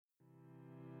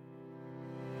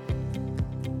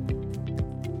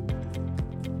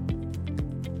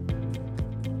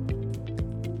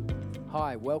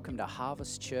Hi, welcome to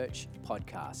Harvest Church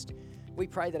Podcast. We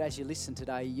pray that as you listen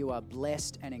today, you are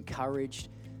blessed and encouraged.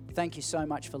 Thank you so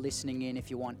much for listening in. If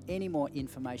you want any more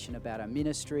information about our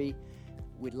ministry,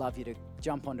 we'd love you to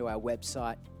jump onto our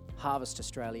website,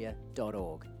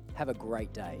 harvestaustralia.org. Have a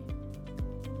great day.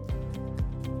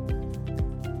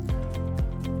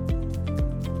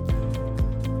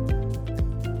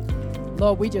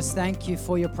 Lord, we just thank you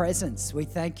for your presence. We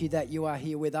thank you that you are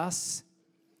here with us.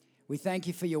 We thank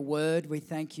you for your word. We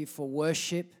thank you for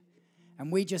worship. And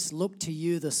we just look to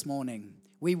you this morning.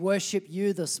 We worship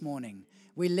you this morning.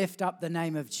 We lift up the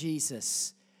name of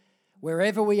Jesus.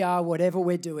 Wherever we are, whatever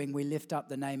we're doing, we lift up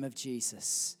the name of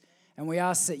Jesus. And we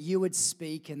ask that you would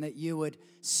speak and that you would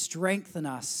strengthen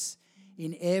us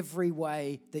in every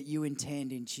way that you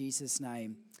intend in Jesus'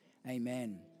 name.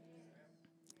 Amen.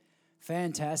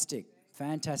 Fantastic.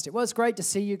 Fantastic. Well, it's great to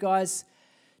see you guys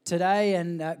today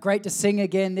and great to sing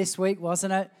again this week,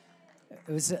 wasn't it?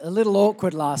 It was a little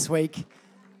awkward last week,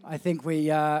 I think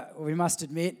we must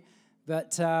admit.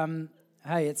 But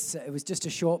hey, it was just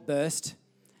a short burst.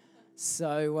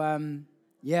 So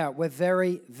we're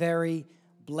very, very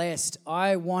blessed.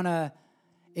 I want to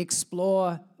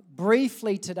explore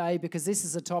briefly today because this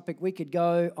is a topic we could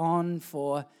go on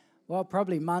for, well,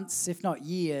 probably months, if not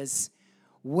years.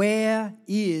 Where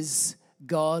is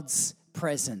God's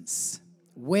presence?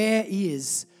 Where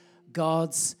is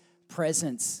God's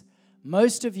presence?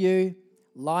 Most of you,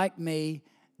 like me,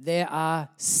 there are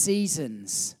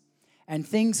seasons and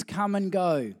things come and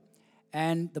go.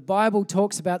 And the Bible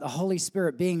talks about the Holy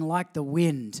Spirit being like the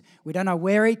wind. We don't know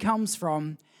where he comes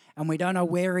from and we don't know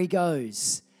where he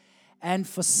goes. And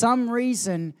for some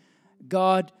reason,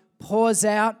 God pours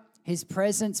out his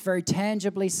presence very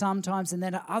tangibly sometimes, and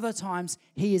then at other times,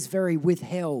 he is very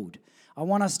withheld. I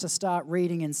want us to start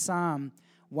reading in Psalm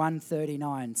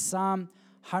 139. Psalm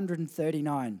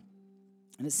 139.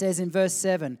 And it says in verse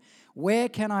 7, "Where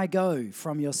can I go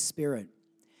from your spirit?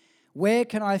 Where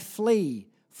can I flee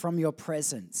from your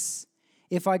presence?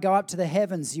 If I go up to the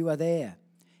heavens, you are there.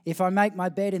 If I make my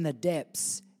bed in the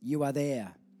depths, you are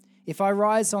there. If I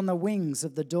rise on the wings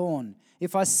of the dawn,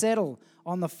 if I settle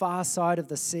on the far side of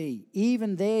the sea,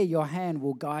 even there your hand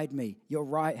will guide me, your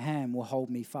right hand will hold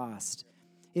me fast.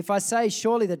 If I say,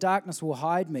 surely the darkness will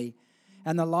hide me,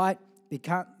 and the light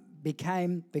become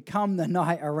the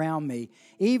night around me,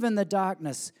 even the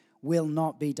darkness will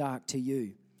not be dark to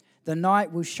you. The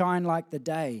night will shine like the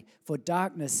day, for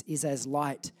darkness is as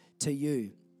light to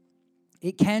you."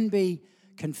 It can be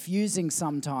confusing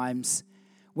sometimes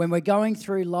when we're going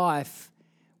through life,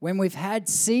 when we've had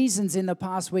seasons in the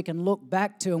past we can look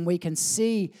back to and we can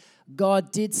see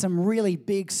God did some really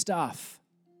big stuff.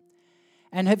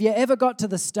 And have you ever got to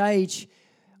the stage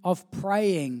of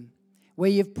praying where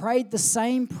you've prayed the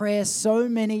same prayer so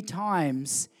many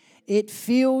times, it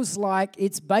feels like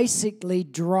it's basically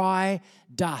dry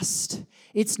dust.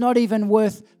 It's not even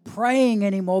worth praying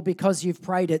anymore because you've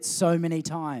prayed it so many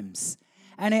times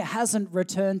and it hasn't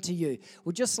returned to you.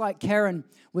 Well, just like Karen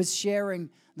was sharing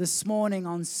this morning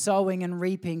on sowing and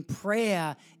reaping,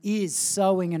 prayer is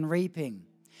sowing and reaping.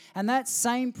 And that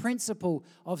same principle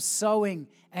of sowing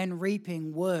and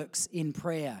reaping works in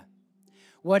prayer.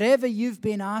 Whatever you've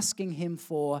been asking him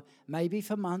for, maybe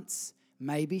for months,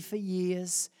 maybe for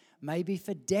years, maybe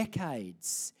for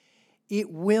decades,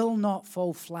 it will not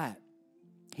fall flat.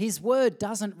 His word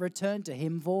doesn't return to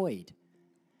him void.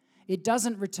 It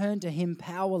doesn't return to him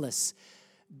powerless.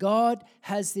 God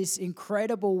has this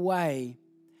incredible way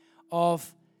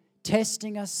of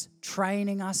testing us,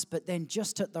 training us, but then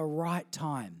just at the right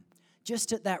time,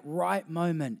 just at that right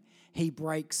moment, he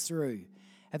breaks through.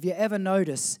 Have you ever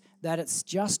noticed that it's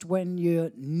just when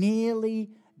you're nearly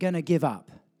going to give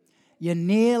up, you're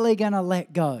nearly going to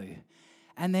let go,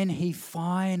 and then he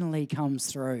finally comes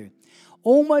through?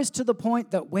 Almost to the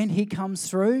point that when he comes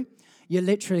through, you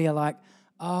literally are like,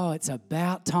 oh, it's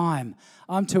about time.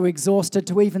 I'm too exhausted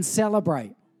to even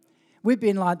celebrate. We've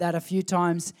been like that a few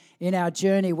times in our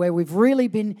journey where we've really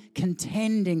been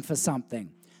contending for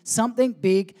something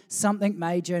big, something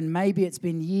major, and maybe it's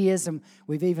been years and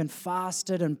we've even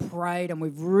fasted and prayed and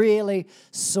we've really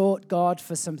sought God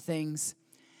for some things.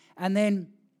 And then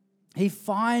he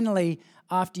finally,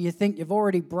 after you think you've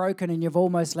already broken and you've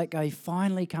almost let go, he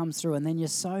finally comes through, and then you're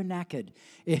so knackered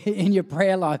in your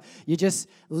prayer life, you just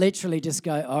literally just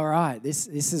go, all right, this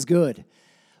is good.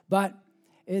 But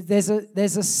there's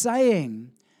a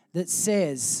saying that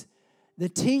says, the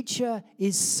teacher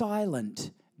is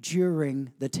silent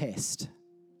during the test.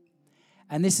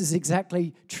 And this is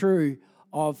exactly true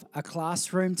of a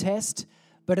classroom test,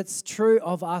 but it's true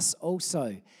of us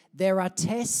also. There are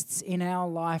tests in our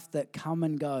life that come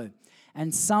and go.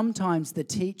 And sometimes the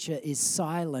teacher is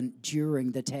silent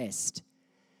during the test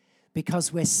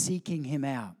because we're seeking him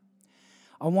out.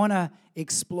 I want to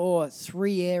explore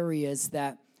 3 areas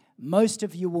that most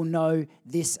of you will know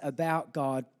this about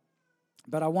God,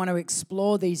 but I want to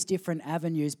explore these different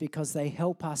avenues because they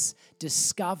help us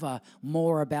discover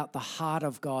more about the heart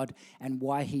of God and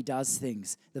why he does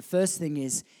things. The first thing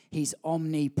is he's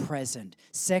omnipresent.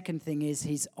 Second thing is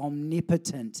he's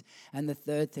omnipotent. And the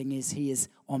third thing is he is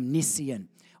omniscient.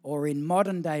 Or in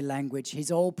modern day language,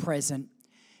 he's all present,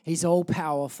 he's all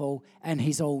powerful, and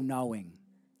he's all knowing.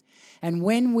 And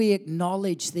when we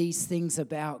acknowledge these things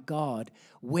about God,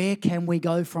 where can we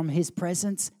go from his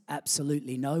presence?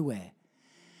 Absolutely nowhere.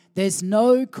 There's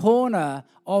no corner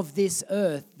of this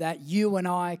earth that you and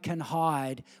I can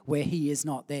hide where he is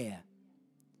not there.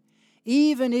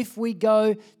 Even if we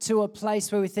go to a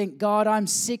place where we think, God, I'm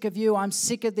sick of you, I'm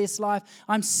sick of this life,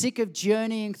 I'm sick of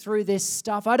journeying through this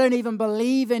stuff, I don't even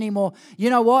believe anymore. You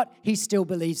know what? He still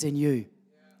believes in you.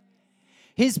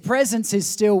 His presence is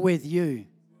still with you.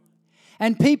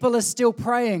 And people are still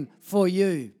praying for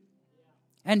you.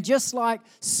 And just like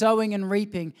sowing and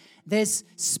reaping, there's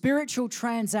spiritual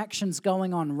transactions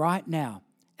going on right now.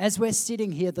 As we're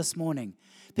sitting here this morning,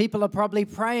 people are probably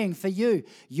praying for you.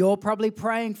 You're probably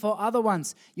praying for other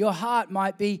ones. Your heart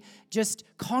might be just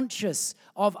conscious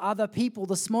of other people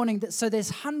this morning. So there's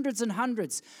hundreds and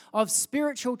hundreds of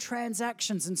spiritual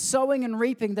transactions and sowing and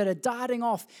reaping that are darting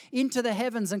off into the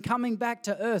heavens and coming back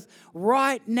to earth.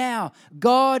 Right now,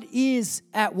 God is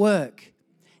at work.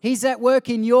 He's at work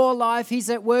in your life. He's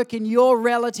at work in your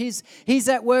relatives. He's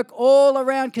at work all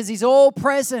around because he's all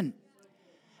present.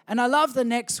 And I love the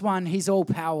next one, he's all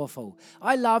powerful.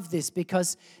 I love this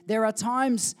because there are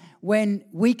times when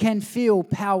we can feel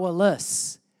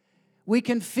powerless. We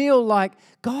can feel like,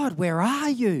 God, where are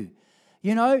you?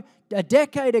 You know, a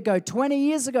decade ago, 20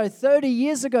 years ago, 30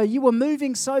 years ago, you were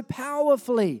moving so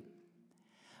powerfully.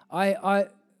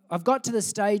 I've got to the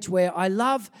stage where I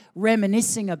love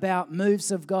reminiscing about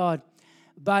moves of God,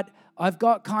 but I've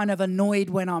got kind of annoyed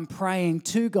when I'm praying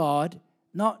to God,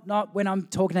 not when I'm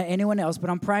talking to anyone else, but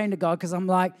I'm praying to God because I'm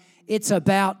like, it's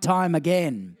about time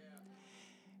again.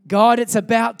 God, it's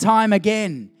about time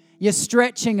again. You're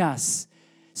stretching us.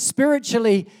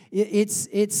 Spiritually,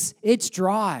 it's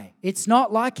dry. It's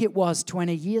not like it was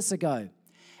 20 years ago.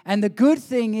 And the good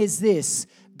thing is this,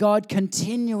 God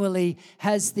continually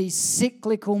has these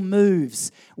cyclical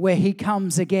moves where he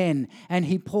comes again and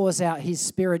he pours out his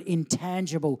Spirit in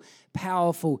tangible,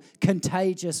 powerful,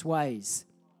 contagious ways.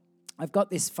 I've got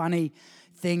this funny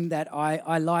thing that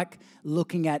I like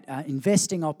looking at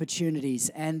investing opportunities,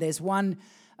 and there's one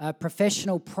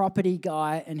professional property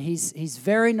guy, and he's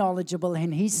very knowledgeable,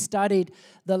 and he's studied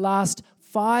the last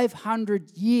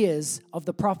 500 years of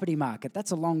the property market.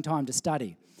 That's a long time to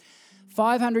study.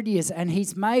 500 years, and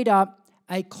he's made up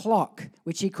a clock,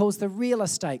 which he calls the real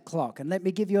estate clock. And let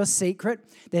me give you a secret.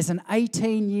 There's an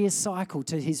 18-year cycle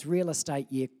to his real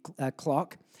estate year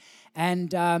clock.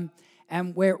 And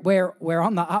we're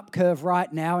on the up curve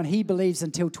right now, and he believes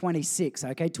until 26,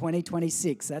 okay,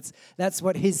 2026. That's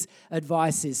what his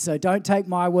advice is. So don't take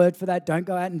my word for that. Don't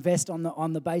go out and invest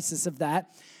on the basis of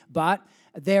that. But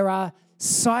there are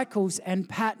cycles and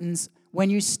patterns. When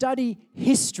you study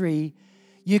history,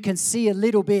 you can see a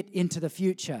little bit into the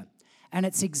future. And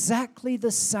it's exactly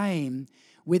the same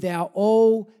with our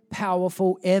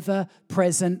all-powerful,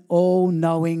 ever-present,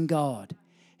 all-knowing God.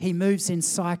 He moves in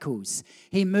cycles.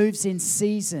 He moves in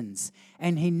seasons.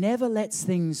 And he never lets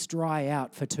things dry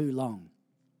out for too long.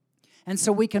 And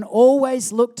so we can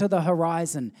always look to the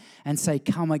horizon and say,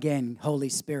 come again, Holy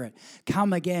Spirit.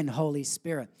 Come again, Holy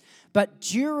Spirit. But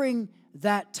during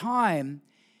that time,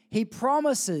 he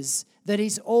promises that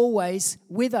he's always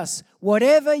with us.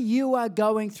 Whatever you are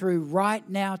going through right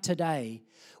now today,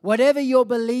 whatever you're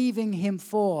believing him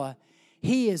for,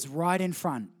 he is right in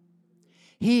front.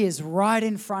 He is right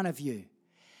in front of you.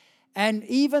 And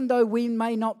even though we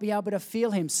may not be able to feel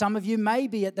him, some of you may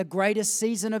be at the greatest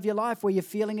season of your life where you're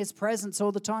feeling his presence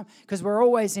all the time, because we're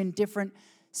always in different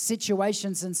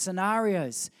situations and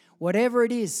scenarios. Whatever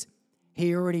it is,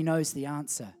 he already knows the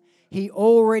answer. He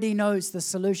already knows the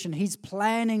solution. He's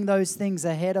planning those things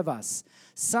ahead of us.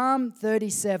 Psalm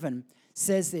 37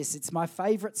 says this. It's my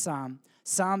favorite psalm.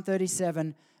 Psalm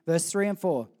 37, verse 3 and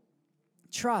 4.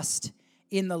 Trust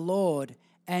in the Lord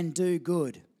and do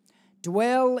good.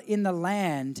 Dwell in the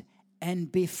land and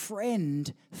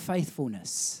befriend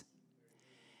faithfulness.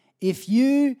 If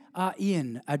you are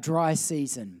in a dry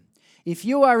season, if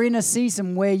you are in a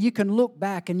season where you can look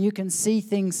back and you can see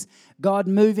things, God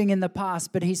moving in the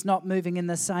past, but he's not moving in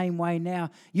the same way now,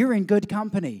 you're in good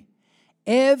company.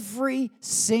 Every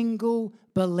single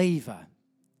believer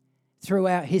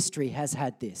throughout history has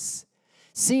had this.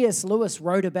 C.S. Lewis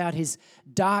wrote about his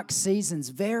dark seasons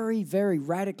very, very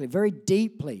radically, very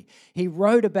deeply. He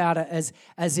wrote about it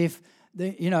as if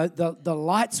the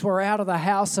lights were out of the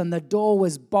house and the door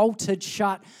was bolted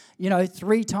shut,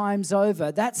 3 times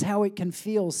over. That's how it can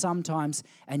feel sometimes,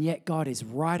 and yet God is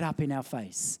right up in our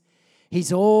face.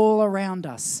 He's all around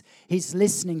us. He's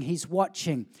listening. He's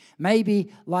watching.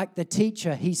 Maybe like the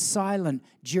teacher, he's silent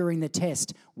during the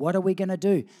test. What are we going to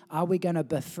do? Are we going to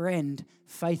befriend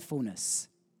faithfulness?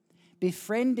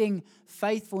 Befriending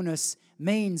faithfulness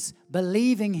means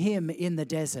believing him in the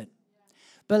desert.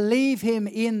 Believe him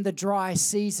in the dry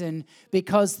season,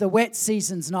 because the wet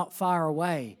season's not far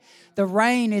away. The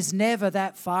rain is never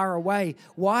that far away.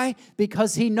 Why?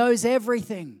 Because he knows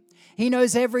everything. He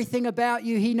knows everything about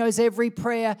you. He knows every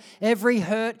prayer, every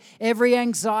hurt, every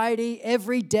anxiety,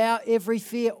 every doubt, every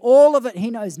fear, all of it. He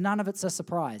knows. None of it's a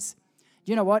surprise.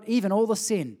 You know what? Even all the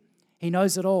sin, he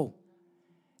knows it all.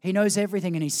 He knows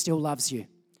everything, and he still loves you.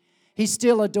 He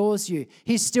still adores you.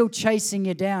 He's still chasing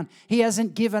you down. He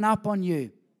hasn't given up on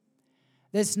you.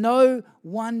 There's no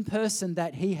one person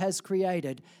that he has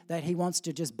created that he wants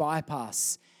to just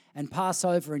bypass and pass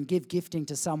over and give gifting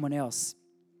to someone else.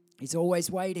 He's always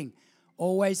waiting,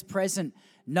 always present,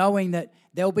 knowing that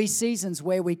there'll be seasons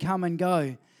where we come and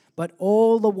go, but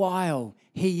all the while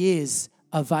he is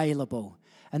available.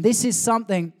 And this is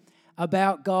something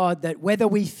about God, that whether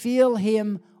we feel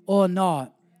him or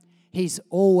not, he's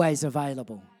always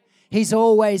available. He's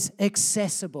always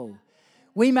accessible.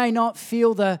 We may not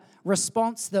feel the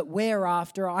response that we're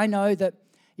after. I know that,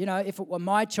 if it were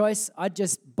my choice, I'd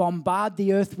just bombard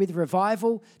the earth with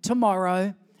revival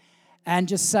tomorrow and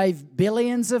just save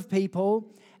billions of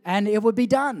people, and it would be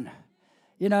done.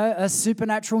 A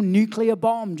supernatural nuclear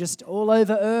bomb just all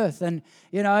over earth, and,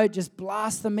 just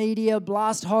blast the media,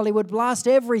 blast Hollywood, blast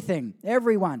everything,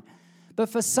 everyone. But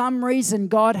for some reason,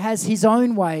 God has his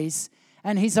own ways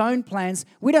and his own plans.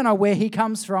 We don't know where he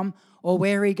comes from or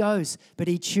where he goes, but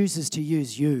he chooses to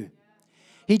use you.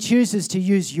 He chooses to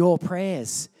use your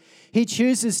prayers. He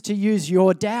chooses to use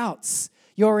your doubts,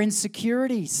 your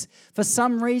insecurities. For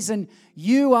some reason,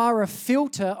 you are a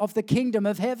filter of the kingdom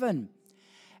of heaven.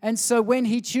 And so when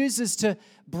he chooses to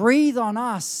breathe on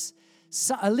us,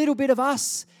 a little bit of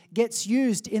us gets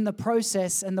used in the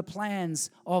process and the plans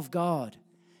of God.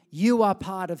 You are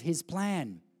part of his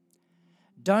plan.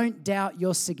 Don't doubt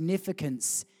your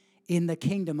significance in the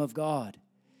kingdom of God.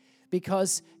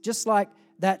 Because just like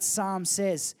that psalm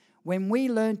says, when we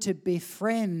learn to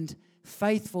befriend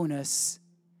faithfulness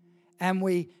and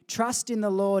we trust in the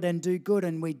Lord and do good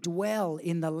and we dwell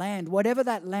in the land, whatever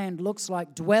that land looks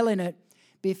like, dwell in it,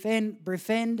 befriend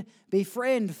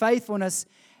faithfulness.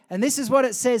 And this is what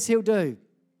it says he'll do.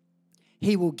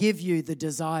 He will give you the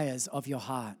desires of your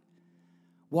heart.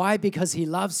 Why? Because he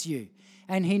loves you.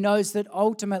 And he knows that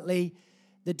ultimately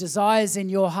the desires in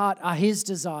your heart are his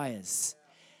desires.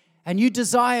 And you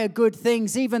desire good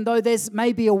things, even though there's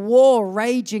maybe a war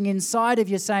raging inside of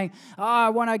you saying, I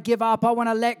want to give up, I want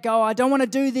to let go, I don't want to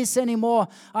do this anymore,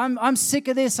 I'm sick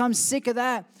of this, I'm sick of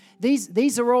that.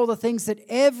 These are all the things that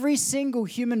every single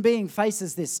human being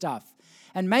faces this stuff.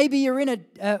 And maybe you're in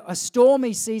a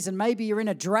stormy season, maybe you're in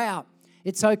a drought.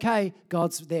 It's okay,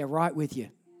 God's there right with you.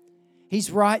 He's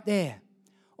right there,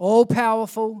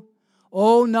 all-powerful,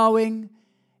 all-knowing,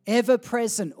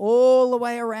 ever-present, all the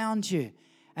way around you.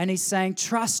 And he's saying,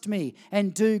 trust me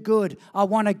and do good. I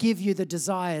want to give you the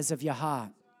desires of your heart.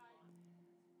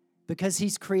 Because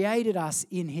he's created us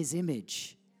in his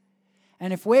image.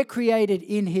 And if we're created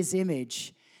in his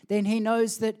image, then he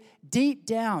knows that deep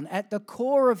down, at the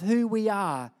core of who we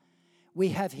are, we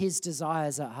have his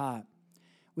desires at heart.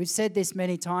 We've said this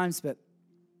many times, but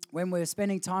when we were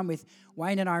spending time with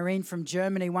Wayne and Irene from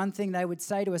Germany, one thing they would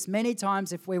say to us many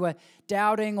times if we were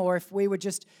doubting or if we were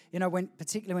just,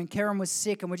 particularly when Karen was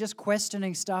sick and we're just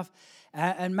questioning stuff,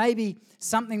 and maybe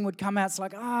something would come out, it's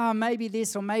like, maybe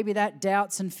this or maybe that,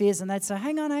 doubts and fears, and they'd say,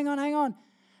 hang on.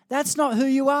 That's not who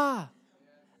you are.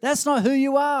 That's not who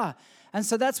you are. And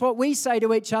so that's what we say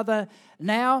to each other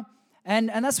now, and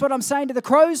that's what I'm saying to the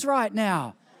crows right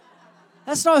now.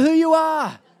 That's not who you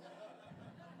are.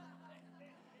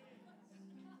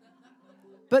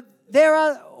 But there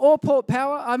are, or Port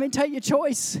Power, take your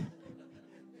choice.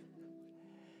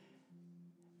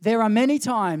 There are many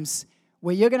times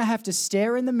where you're going to have to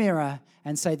stare in the mirror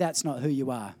and say, that's not who you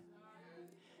are.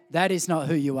 That is not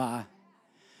who you are.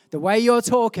 The way you're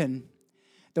talking,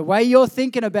 the way you're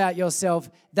thinking about yourself,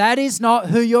 that is not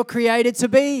who you're created to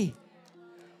be.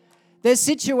 There's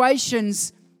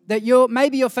situations that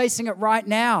maybe you're facing it right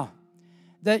now,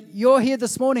 that you're here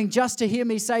this morning just to hear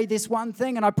me say this one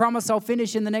thing, and I promise I'll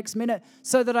finish in the next minute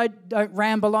so that I don't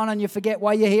ramble on and you forget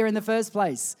why you're here in the first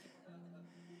place.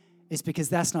 It's because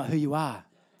that's not who you are.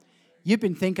 You've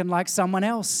been thinking like someone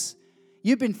else.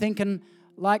 You've been thinking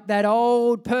like that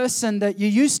old person that you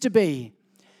used to be.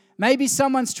 Maybe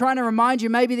someone's trying to remind you,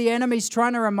 maybe the enemy's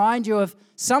trying to remind you of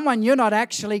someone you're not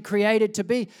actually created to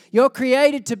be. You're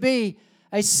created to be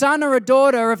a son or a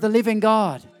daughter of the living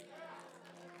God.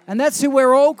 And that's who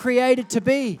we're all created to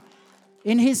be,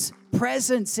 in His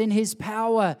presence, in His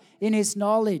power, in His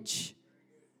knowledge.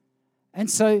 And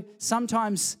so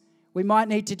sometimes we might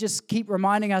need to just keep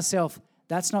reminding ourselves,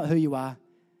 that's not who you are.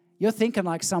 You're thinking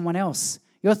like someone else.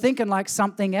 You're thinking like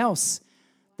something else.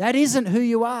 That isn't who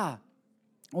you are.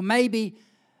 Or maybe,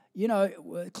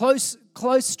 close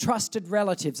trusted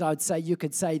relatives, I would say you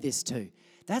could say this to.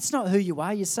 That's not who you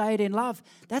are. You say it in love.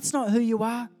 That's not who you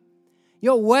are.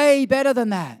 You're way better than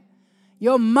that.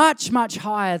 You're much, much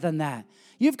higher than that.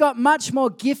 You've got much more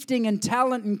gifting and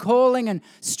talent and calling and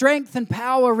strength and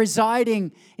power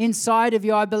residing inside of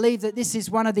you. I believe that this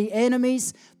is one of the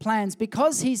enemy's plans.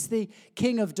 Because he's the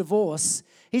king of divorce,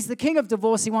 he's the king of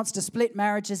divorce. He wants to split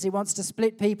marriages. He wants to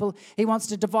split people. He wants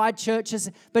to divide churches.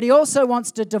 But he also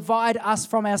wants to divide us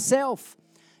from ourselves,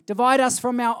 divide us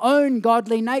from our own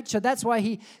godly nature. That's why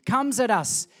he comes at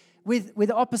us with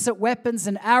opposite weapons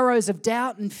and arrows of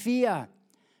doubt and fear.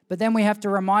 But then we have to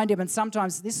remind him, and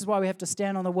sometimes this is why we have to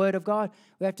stand on the word of God.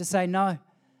 We have to say, no,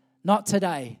 not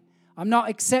today. I'm not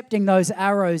accepting those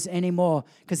arrows anymore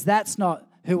because that's not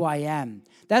who I am.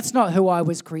 That's not who I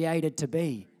was created to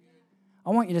be. I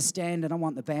want you to stand and I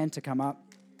want the band to come up.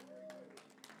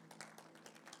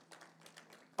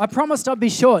 I promised I'd be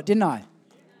short, didn't I?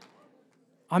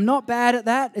 I'm not bad at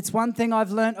that. It's one thing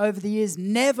I've learned over the years.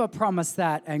 Never promise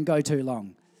that and go too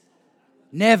long.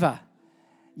 Never.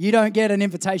 You don't get an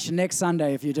invitation next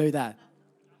Sunday if you do that.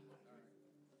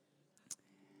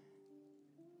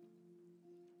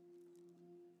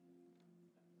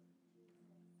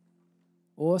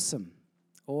 Awesome.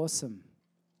 Awesome.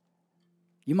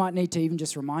 You might need to even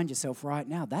just remind yourself right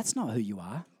now, that's not who you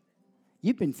are.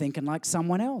 You've been thinking like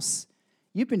someone else.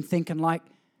 You've been thinking like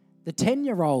the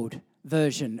 10-year-old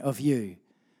version of you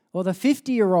or the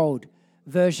 50-year-old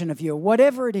version of you, or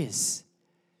whatever it is.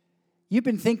 You've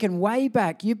been thinking way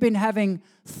back. You've been having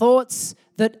thoughts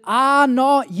that are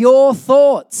not your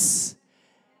thoughts.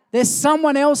 There's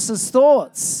someone else's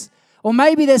thoughts. Or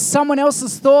maybe there's someone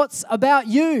else's thoughts about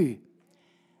you.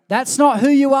 That's not who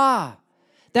you are.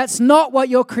 That's not what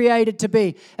you're created to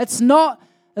be. It's not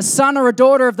a son or a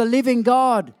daughter of the living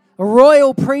God, a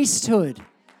royal priesthood.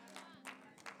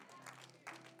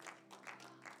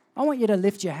 I want you to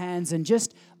lift your hands and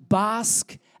just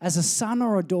bask as a son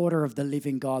or a daughter of the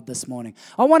living God this morning.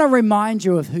 I want to remind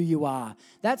you of who you are.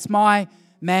 That's my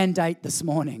mandate this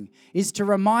morning, is to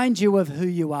remind you of who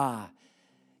you are.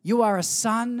 You are a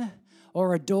son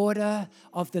or a daughter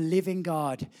of the living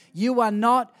God. You are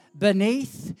not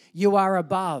beneath, you are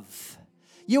above.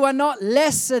 You are not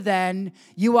lesser than,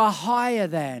 you are higher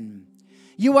than.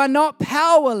 You are not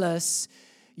powerless,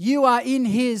 you are in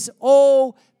His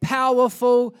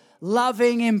all-powerful,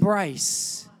 loving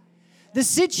embrace. The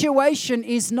situation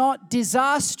is not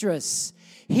disastrous.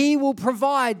 He will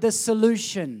provide the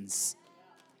solutions.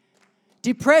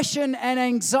 Depression and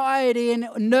anxiety and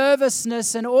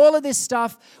nervousness and all of this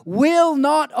stuff will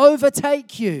not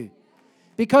overtake you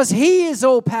because He is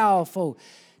all powerful.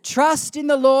 Trust in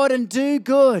the Lord and do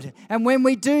good. And when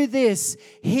we do this,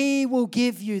 He will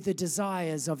give you the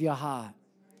desires of your heart.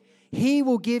 He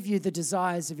will give you the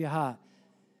desires of your heart.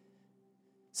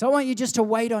 So I want you just to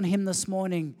wait on Him this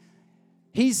morning.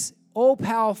 He's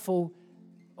all-powerful,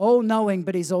 all-knowing,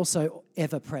 but He's also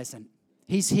ever-present.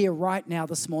 He's here right now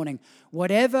this morning.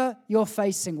 Whatever you're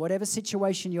facing, whatever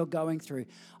situation you're going through,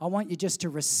 I want you just to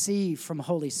receive from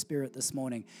Holy Spirit this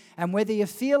morning. And whether you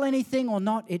feel anything or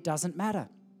not, it doesn't matter.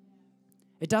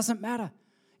 It doesn't matter.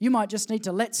 You might just need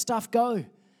to let stuff go.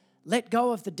 Let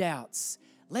go of the doubts.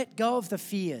 Let go of the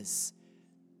fears.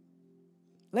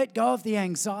 Let go of the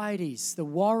anxieties, the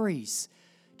worries.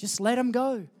 Just let them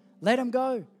go. Let them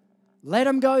go. Let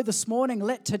them go this morning.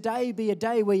 Let today be a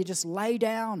day where you just lay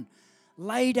down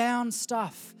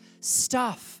stuff.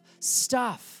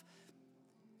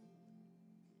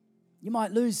 You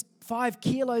might lose 5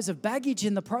 kilos of baggage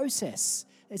in the process.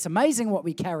 It's amazing what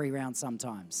we carry around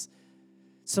sometimes.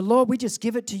 So Lord, we just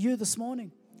give it to you this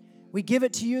morning. We give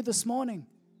it to you this morning.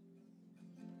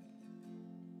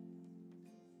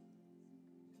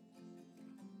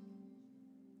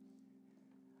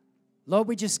 Lord,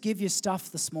 we just give you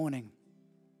stuff this morning.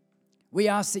 We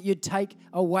ask that you'd take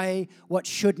away what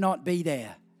should not be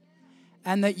there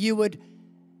and that you would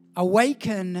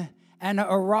awaken and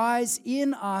arise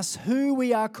in us who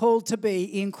we are called to be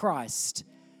in Christ.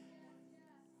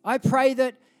 I pray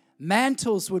that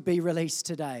mantles would be released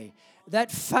today,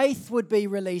 that faith would be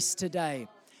released today,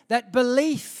 that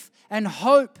belief and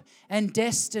hope and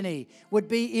destiny would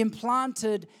be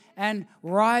implanted and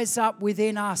rise up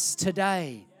within us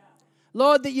today.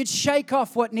 Lord, that you'd shake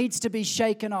off what needs to be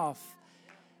shaken off.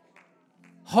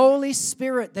 Holy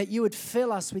Spirit, that you would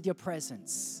fill us with your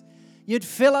presence. You'd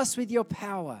fill us with your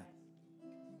power.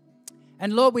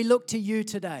 And Lord, we look to you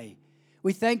today.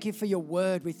 We thank you for your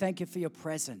word. We thank you for your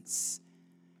presence.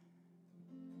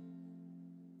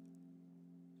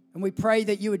 And we pray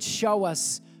that you would show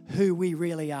us who we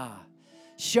really are.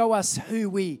 Show us who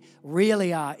we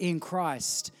really are in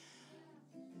Christ.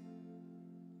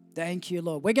 Thank you,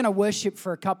 Lord. We're going to worship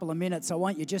for a couple of minutes. I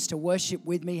want you just to worship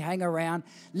with me. Hang around.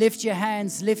 Lift your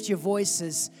hands. Lift your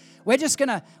voices. We're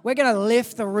going to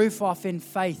lift the roof off in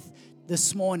faith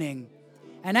this morning.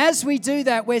 And as we do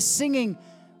that, we're singing,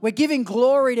 we're giving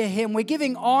glory to Him. We're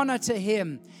giving honor to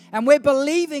Him. And we're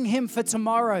believing Him for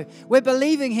tomorrow. We're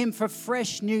believing Him for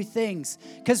fresh new things.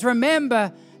 Because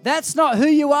remember, that's not who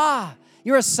you are.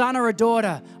 You're a son or a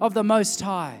daughter of the Most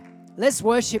High. Let's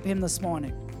worship Him this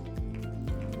morning.